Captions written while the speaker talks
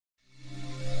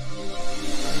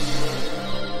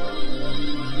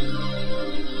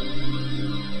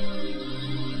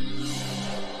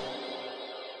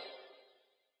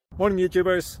Morning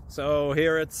YouTubers. So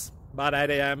here it's about 8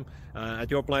 a.m.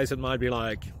 At your place it might be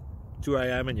like 2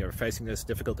 a.m. and you're facing this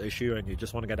difficult issue and you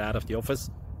just want to get out of the office.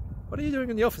 What are you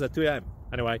doing in the office at 2 a.m.?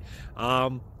 Anyway,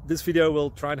 this video will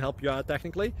try and help you out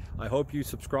technically. I hope you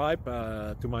subscribe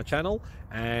to my channel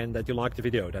and that you like the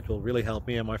video. That will really help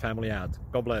me and my family out.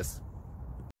 God bless.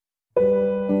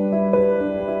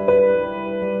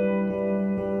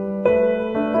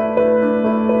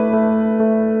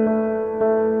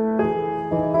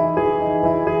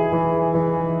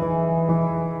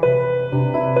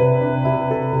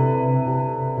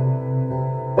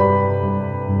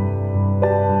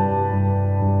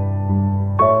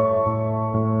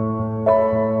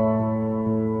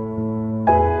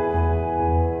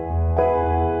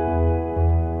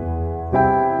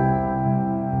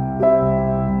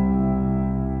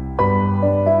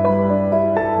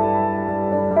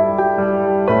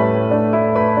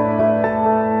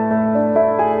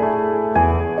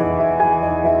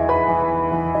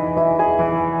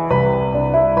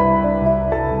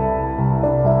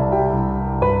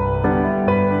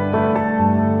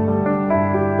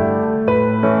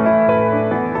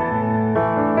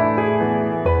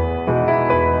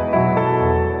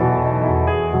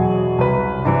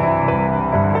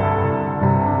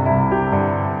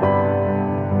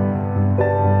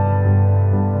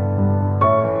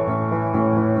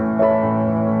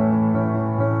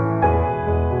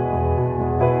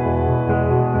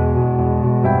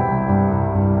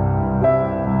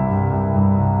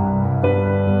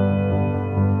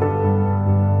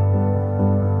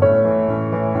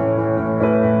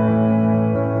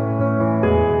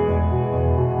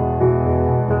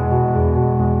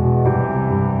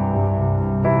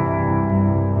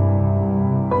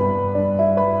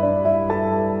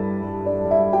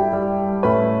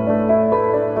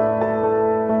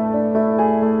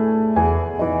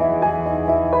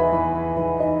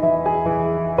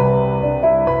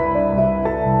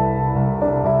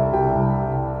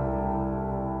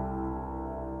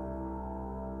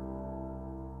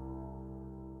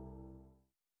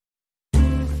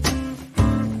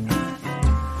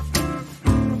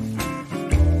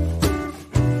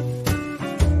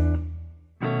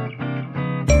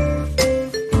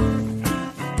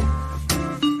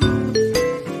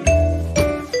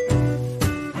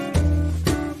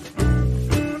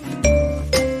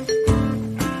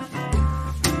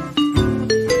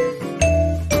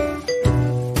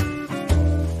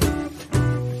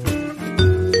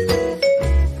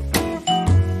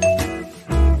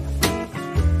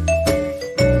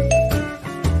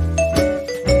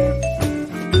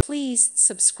 Please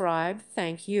subscribe.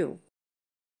 Thank you.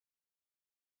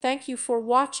 Thank you for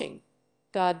watching.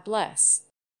 God bless.